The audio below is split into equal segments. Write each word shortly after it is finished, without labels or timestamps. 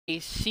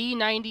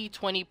C90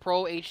 20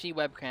 Pro HD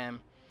webcam.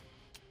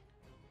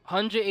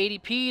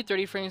 180p,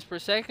 30 frames per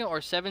second, or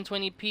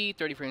 720p,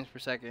 30 frames per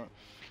second.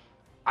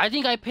 I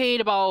think I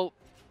paid about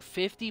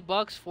 50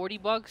 bucks, 40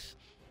 bucks.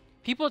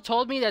 People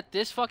told me that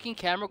this fucking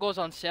camera goes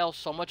on sale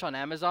so much on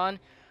Amazon.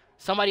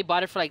 Somebody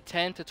bought it for like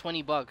 10 to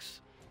 20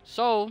 bucks.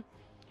 So,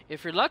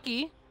 if you're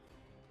lucky,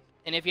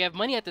 and if you have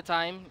money at the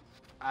time,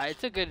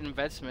 it's a good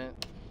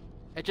investment.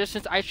 It just,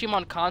 since I stream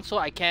on console,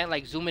 I can't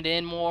like zoom it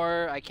in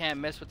more. I can't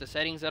mess with the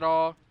settings at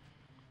all.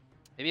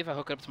 Maybe if I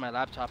hook it up to my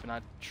laptop and I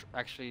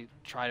actually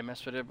try to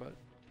mess with it, but...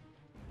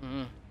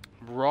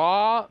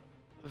 Raw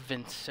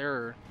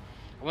Vencer.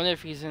 I wonder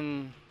if he's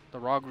in the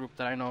Raw group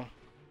that I know.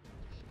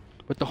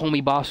 With the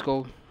homie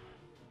Bosco.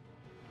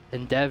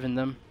 And Dev and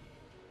them.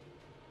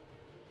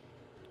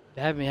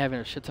 They have me having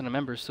a shit ton of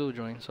members still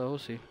join, so we'll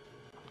see.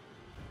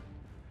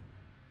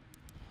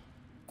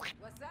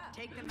 What's up?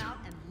 Take them out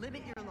and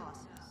limit your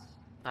losses.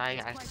 I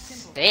gotta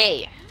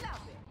stay.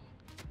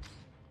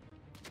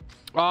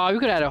 Oh, we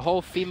could have had a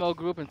whole female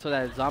group until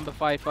that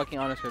zombified fucking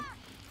honest.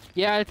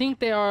 Yeah, I think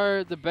they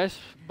are the best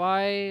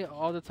buy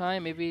all the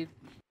time. Maybe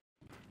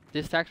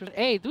this tax.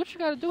 Hey, do what you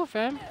gotta do,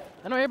 fam.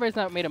 I know everybody's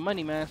not made of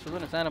money, man, so it's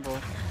understandable.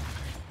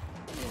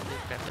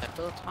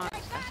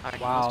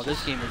 Wow,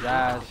 this game is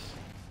ass.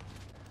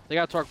 They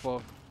got torque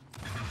ball.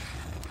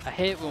 I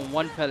hit with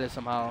one pellet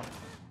somehow.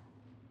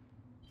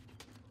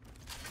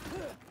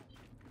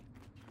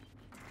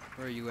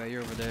 Where are you at?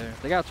 You're over there.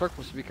 They got torque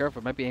ball, so be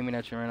careful. Might be aiming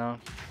at you right now.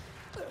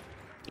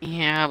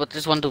 Yeah, but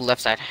there's one dude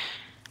left side.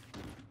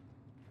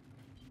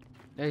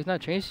 Yeah, he's not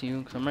chasing you,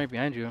 because I'm right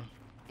behind you.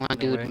 One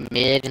dude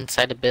mid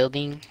inside the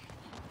building.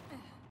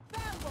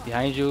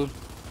 Behind you.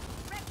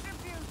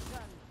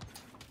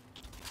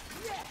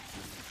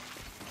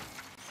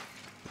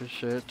 Good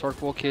shit. Torque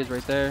ball kids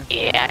right there.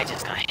 Yeah, I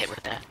just got hit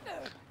with that.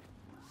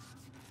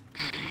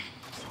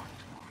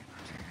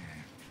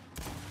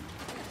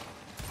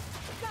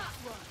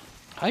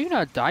 How you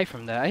not die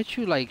from that? I hit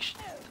you like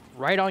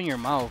right on your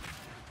mouth.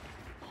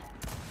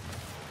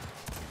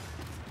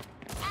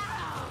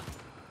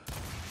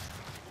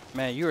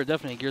 Man, you were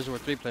definitely a Gears of War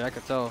 3 player, I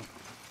could tell.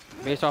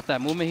 Based off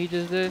that movement he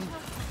just did.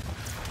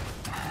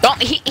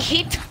 Don't he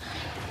hit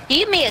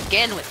me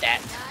again with that.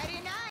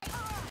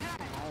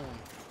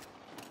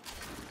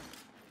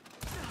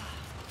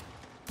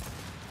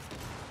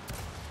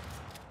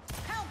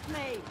 Help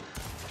me. You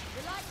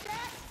like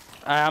that?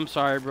 I'm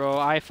sorry, bro.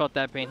 I felt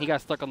that pain. He got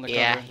stuck on the cover.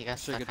 Yeah, he got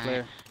Such a stuck good on player.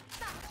 it.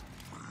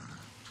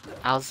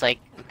 I was like,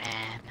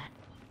 man,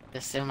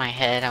 just in my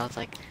head, I was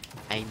like,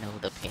 I know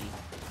the pain.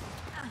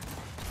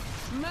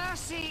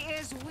 Mercy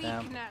is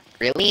weakness.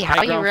 Really?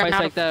 How you run fights out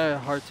like of... that are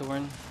hard to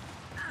win.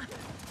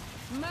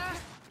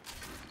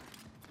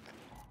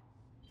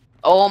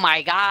 Oh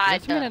my god!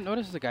 Did somebody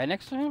notice the guy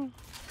next to him?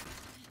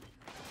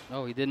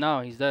 Oh, he did now.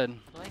 He's dead.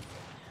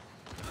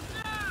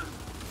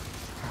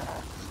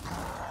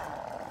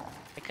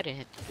 I could have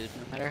hit the dude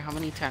no matter how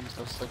many times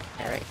I was looking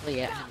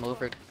directly at him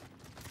over.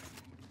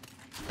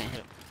 Couldn't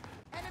hit him.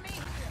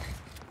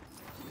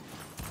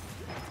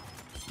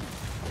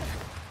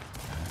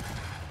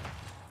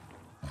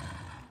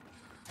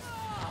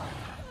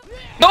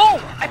 No!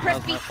 I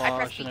pressed B.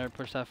 I should never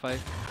push that fight.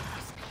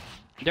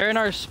 They're in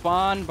our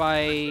spawn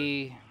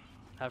by...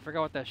 I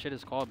forgot what that shit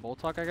is called.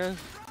 Boltok, I guess?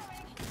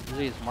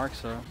 Usually it's marks,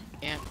 though.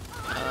 Yeah.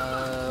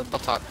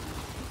 Boltok.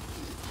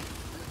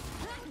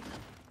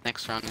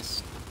 Next round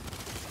is...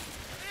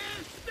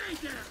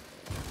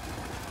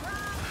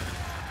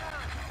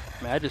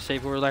 Man, I just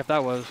saved whoever life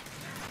that was.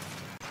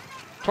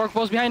 Torque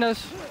ball's behind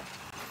us.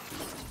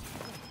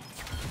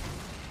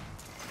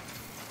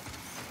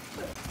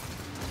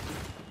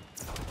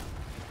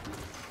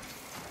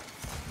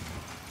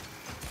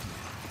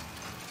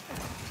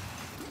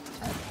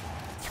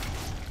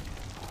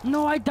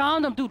 No, I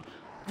downed him, dude.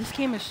 This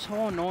game is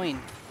so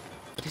annoying.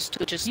 This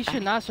dude just... He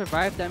should not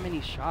survive that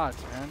many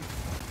shots, man.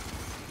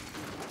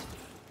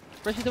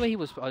 Especially the way he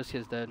was. Oh, this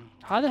kid's dead.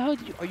 How the hell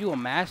are you a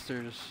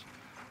Masters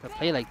to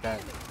play like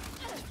that?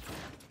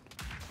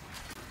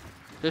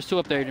 There's two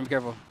up there, be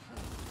careful.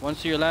 One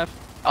to your left.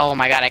 Oh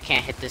my god, I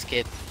can't hit this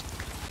kid.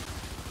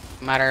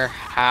 No matter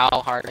how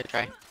hard I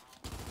try.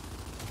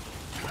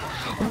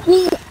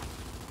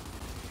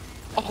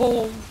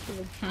 Oh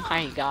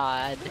my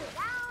god.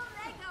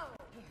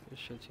 Good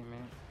shit,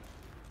 teammate.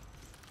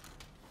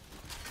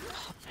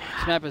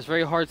 This map is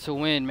very hard to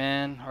win,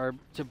 man, or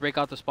to break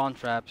out the spawn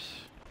traps.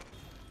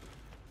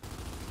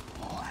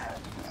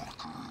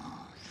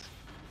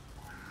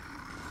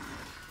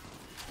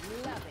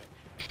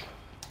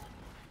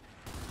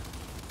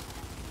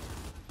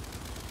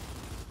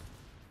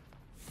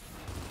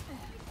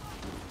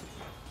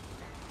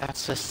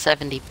 That's a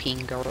 70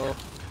 ping girl.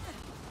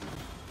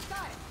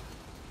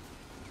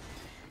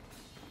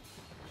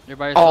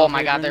 Oh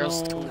my god, there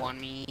was two on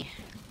me.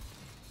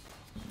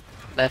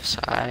 Left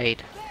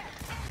side.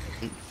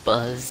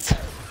 Buzz.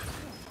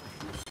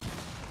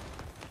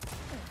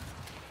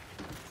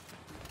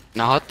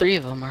 No, all three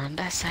of them are on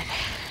that side.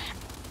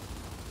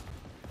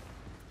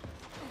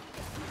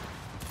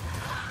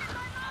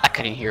 I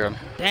I didn't hear him.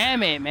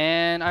 Damn it,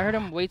 man. I heard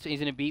him wait till he's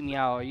gonna beat me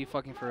out. Are you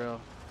fucking for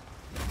real?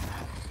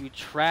 You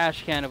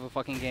trash can of a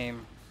fucking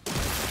game.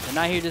 And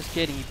I hear this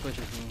kid and he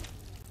pushes me.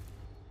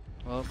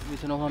 Well, at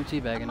least I know who I'm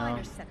teabagging now.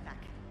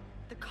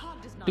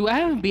 Dude, I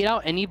haven't beat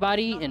out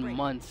anybody in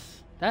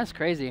months. That's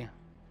crazy.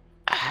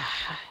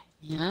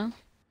 You know?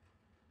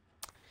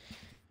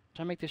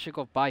 Trying to make this shit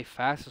go by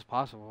fast as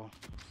possible.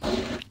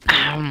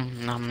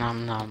 Nom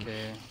nom nom.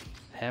 Okay.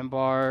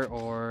 Hembar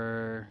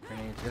or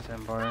grenades. I guess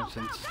Hembar,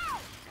 since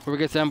whoever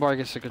gets Hembar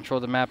gets to control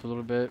the map a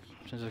little bit.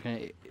 Since I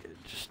can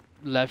just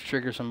left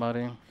trigger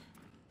somebody.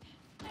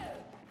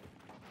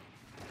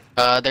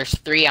 There's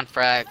 3 on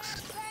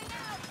frags.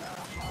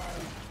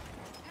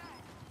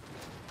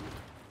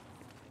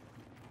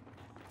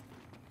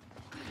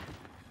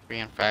 Three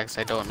on frags,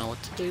 I don't know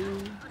what to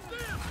do.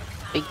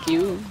 Thank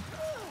you.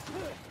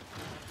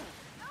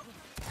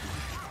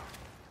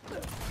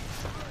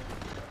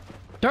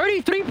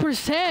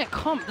 %33%!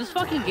 Come, this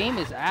fucking game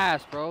is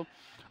ass, bro.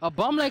 A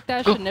bum like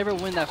that should never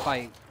win that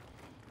fight.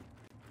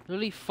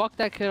 Really fuck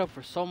that kid up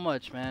for so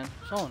much, man.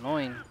 So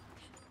annoying.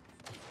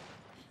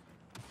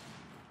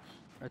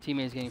 Our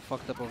teammate's getting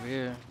fucked up over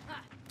here.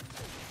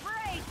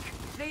 Break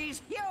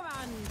these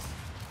humans.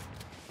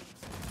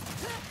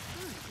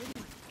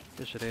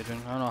 Good shit,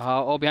 Adrian. I don't know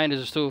how. Oh, behind us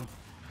is 2.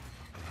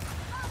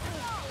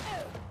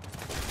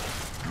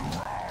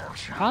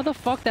 How the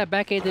fuck that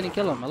back A didn't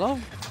kill him? Hello?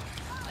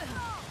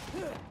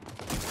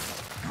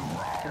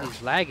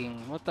 He's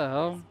lagging. What the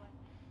hell?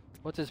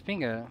 What's his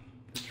ping at?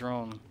 The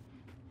drone.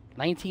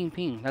 19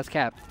 ping. That's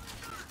capped.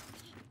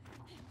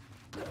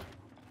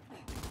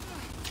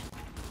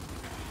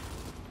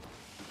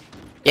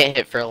 Get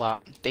hit for a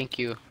lot. Thank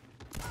you.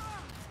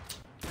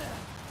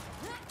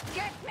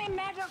 Get me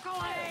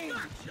medical aid.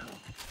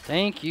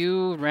 Thank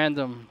you,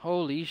 random.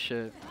 Holy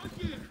shit.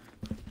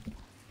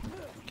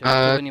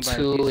 Okay,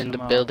 2 in the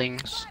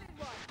buildings.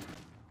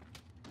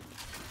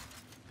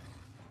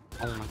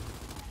 Oh my.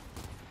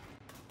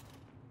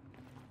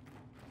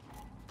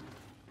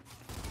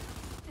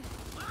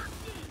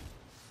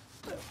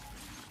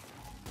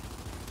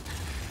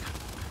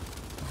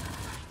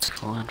 Let's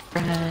go on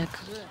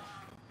frags.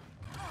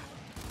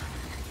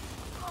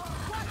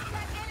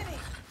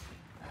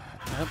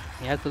 Yep,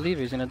 he had to leave.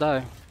 He's gonna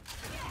die.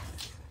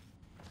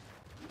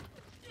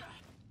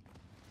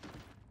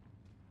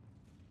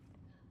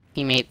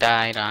 Teammate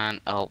died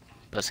on. Oh,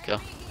 let's go.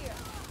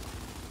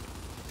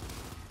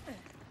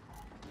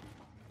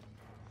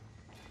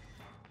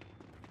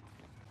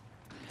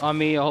 On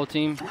me, a whole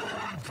team.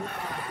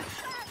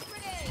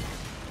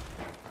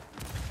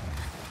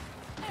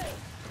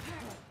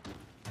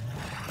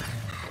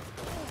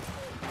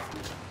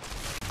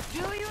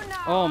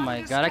 Oh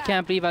my god, I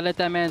can't believe I let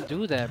that man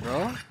do that,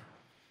 bro.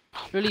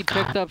 Really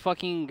picked up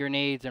fucking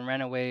grenades and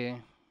ran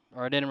away.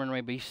 Or I didn't run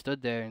away, but he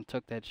stood there and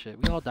took that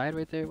shit. We all died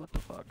right there? What the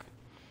fuck?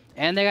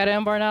 And they got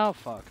Embar now?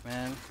 Fuck,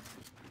 man.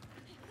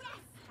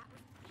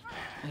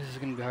 This is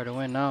gonna be hard to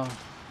win now.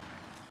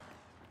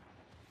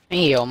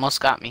 He almost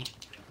got me.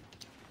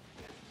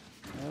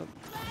 Yep.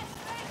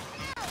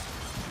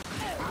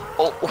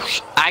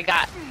 Oh, I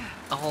got.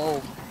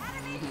 Oh,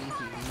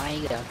 my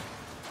god.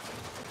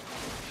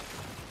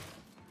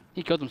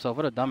 He killed himself.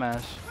 What a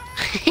dumbass.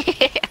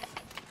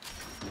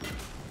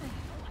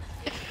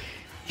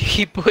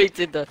 He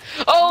pointed the.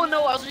 Oh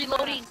no, I was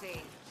reloading.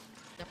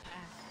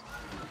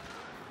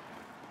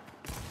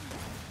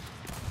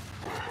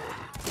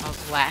 I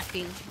was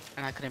laughing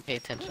and I couldn't pay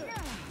attention.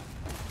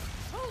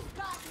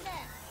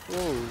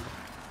 Whoa.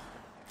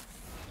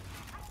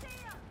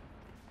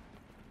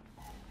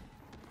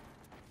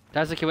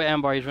 That's the kid with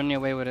Embar. He's running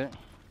away with it.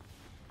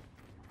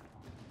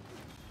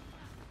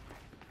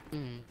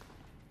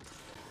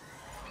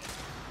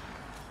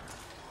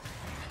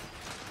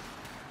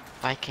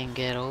 If I can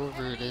get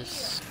over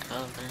this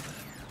cover.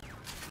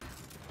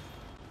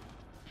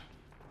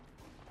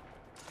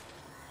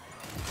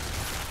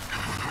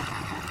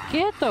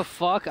 Get the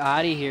fuck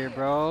out of here,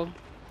 bro.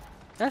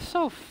 That's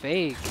so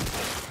fake.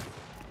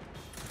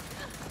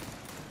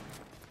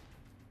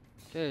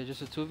 Okay,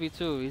 just a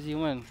 2v2. Easy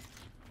win.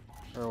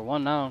 Or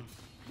 1 now.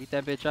 Beat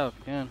that bitch out.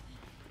 Again.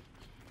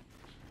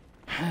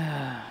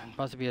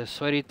 About to be a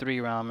sweaty 3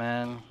 round,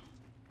 man.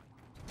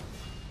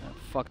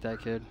 Fuck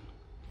that kid.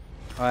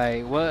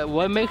 Alright,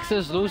 what makes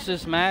us lose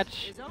this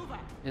match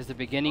is the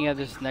beginning of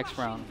this next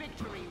round.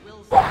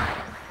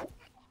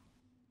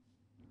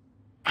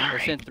 I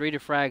sent 3 to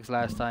frags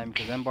last time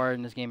because Embar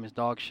in this game is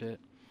dog shit.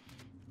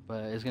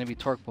 But it's gonna be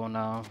Torque Bow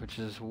now, which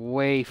is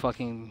way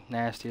fucking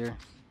nastier.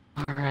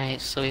 Alright,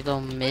 so we go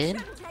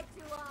mid.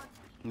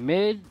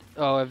 Mid.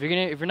 Oh, if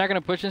you're not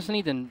gonna push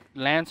instantly, then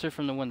Lancer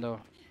from the window.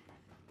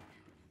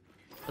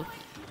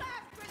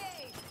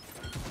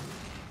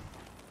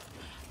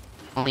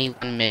 Only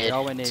one mid.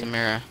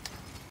 Samira.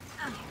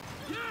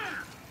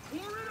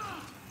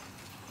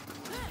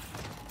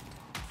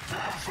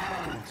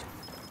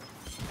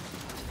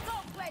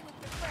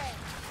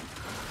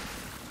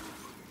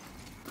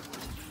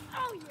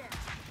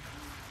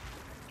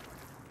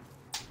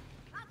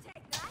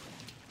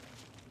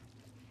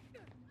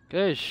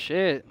 Good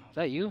shit. Is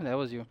that you? That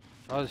was you.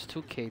 Oh, there's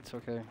two Kates.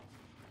 Okay.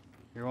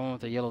 You're one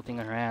with the yellow thing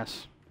on her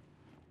ass.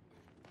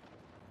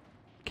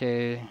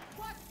 Okay.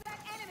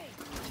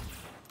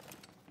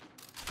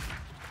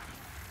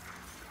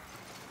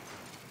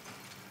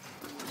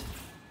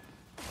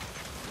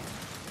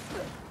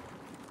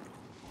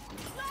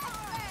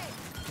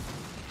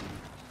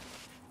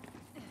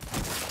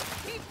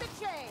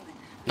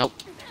 Nope.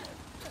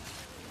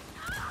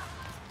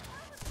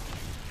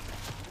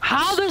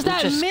 How does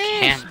that just miss,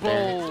 camped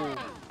there. bro?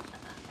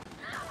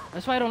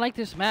 That's why I don't like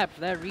this map,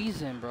 for that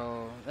reason,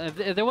 bro.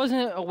 If there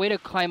wasn't a way to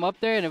climb up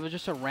there and it was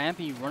just a ramp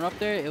and you run up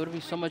there, it would be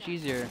so much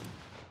easier.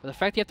 But the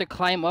fact you have to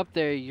climb up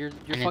there, you're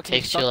And it fucking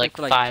takes stuck you, there like,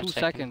 for like 5 2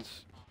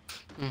 seconds.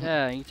 seconds.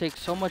 Yeah, you take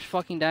so much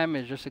fucking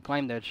damage just to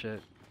climb that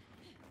shit.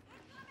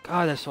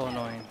 God, that's so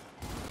annoying.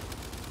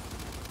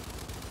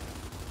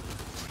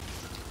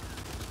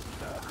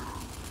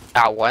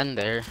 Got one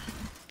there.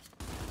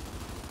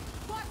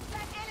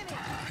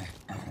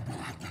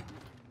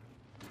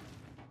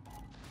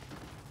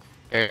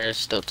 There's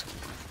still 2.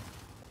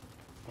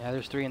 Yeah,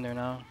 there's 3 in there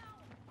now.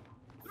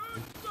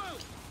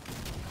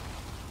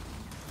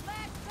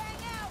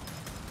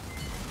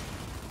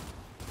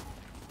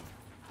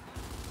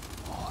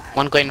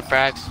 One going to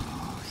frags.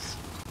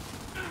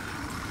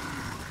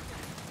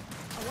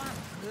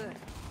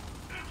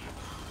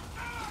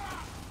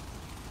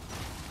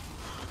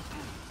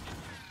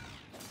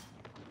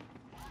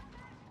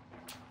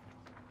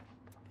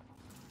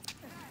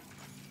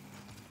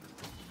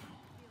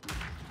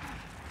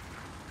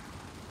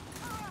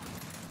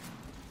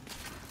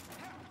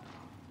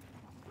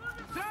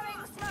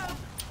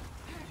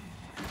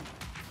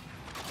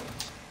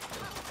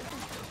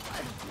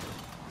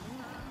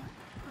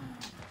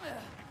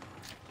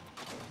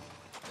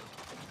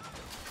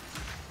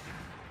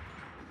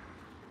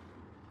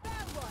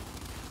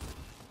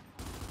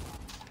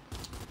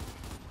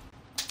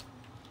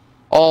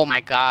 Oh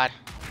my god.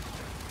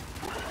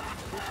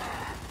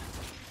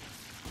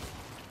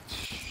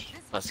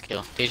 Let's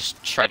kill. They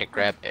just try to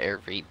grab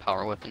every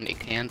power weapon they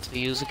can to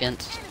use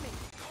against.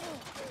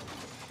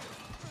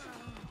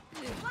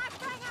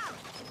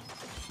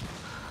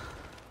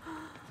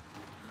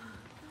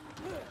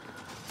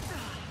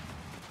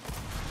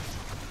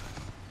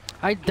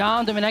 I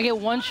downed him and I get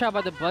one shot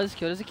by the buzzkill.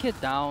 There's a kid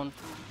down.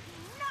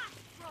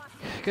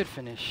 Good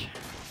finish.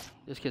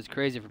 This kid's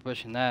crazy for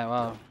pushing that.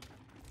 Wow.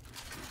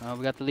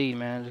 We got the lead,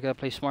 man. Just gotta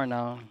play smart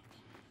now.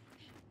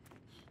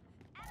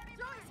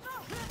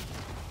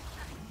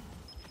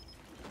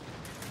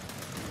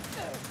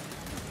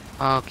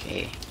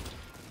 Okay.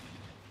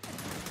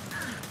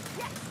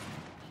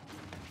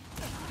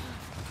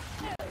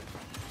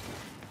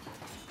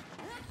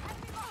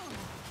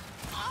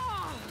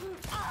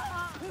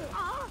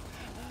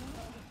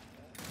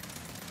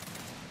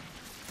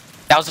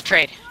 That was a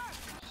trade.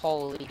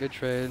 Holy. Good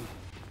trade.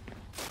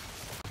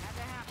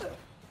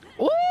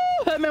 Ooh,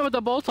 that man with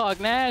the bolt hog,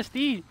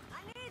 nasty.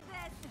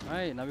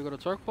 Alright, now we go to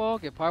Torque Ball,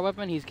 get power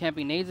weapon. He's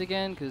camping nades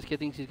again because this kid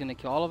thinks he's gonna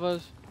kill all of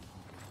us.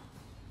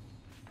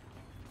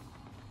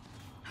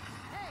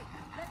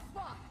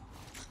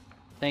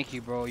 Thank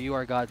you, bro. You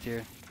are god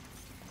tier.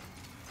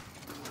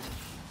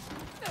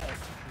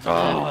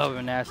 Oh, that would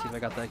be nasty if I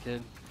got that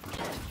kid.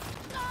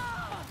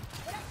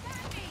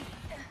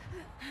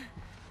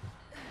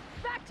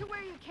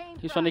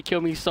 He's trying to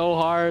kill me so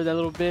hard, that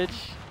little bitch.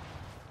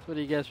 What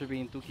do you guess for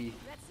being Tuki?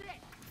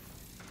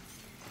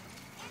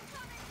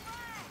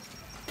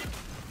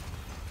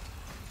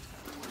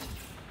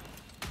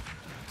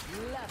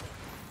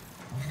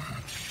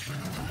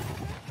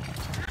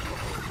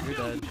 You're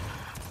dead.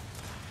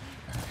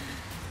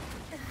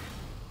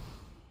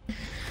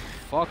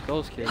 Fuck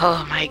those kids.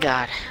 Oh my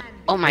god.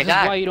 Oh my This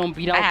god. is why you don't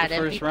beat out the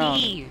first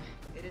round.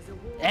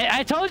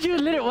 I told you,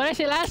 literally, what I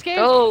said last game?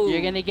 Go.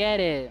 You're gonna get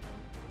it.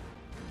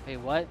 Wait,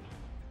 what?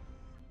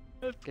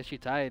 Guess you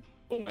tied.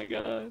 Oh my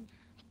god.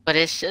 But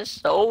it's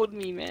just sold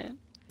me, man.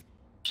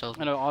 So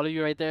I know all of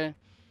you right there.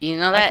 you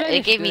know I that finished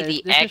it gave me this.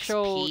 the This just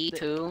showed XP that-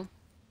 too.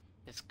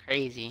 It's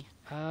crazy.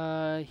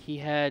 He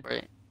had.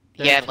 Right.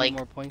 He had 13 like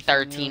more points than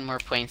 13 you. more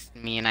points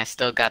than me, and I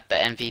still got the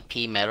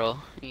MVP medal.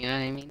 You know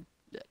what I mean?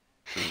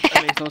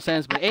 That makes no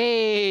sense, but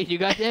hey, you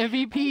got the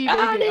MVP, baby. I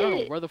Got don't know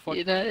it. where the fuck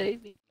You know what I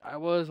mean? I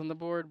was on the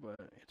board, but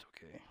it's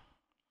okay.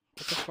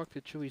 What the fuck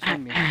did Chewie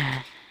send me?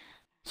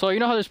 So you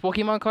know how there's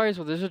Pokemon cards?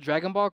 Well, there's a Dragon Ball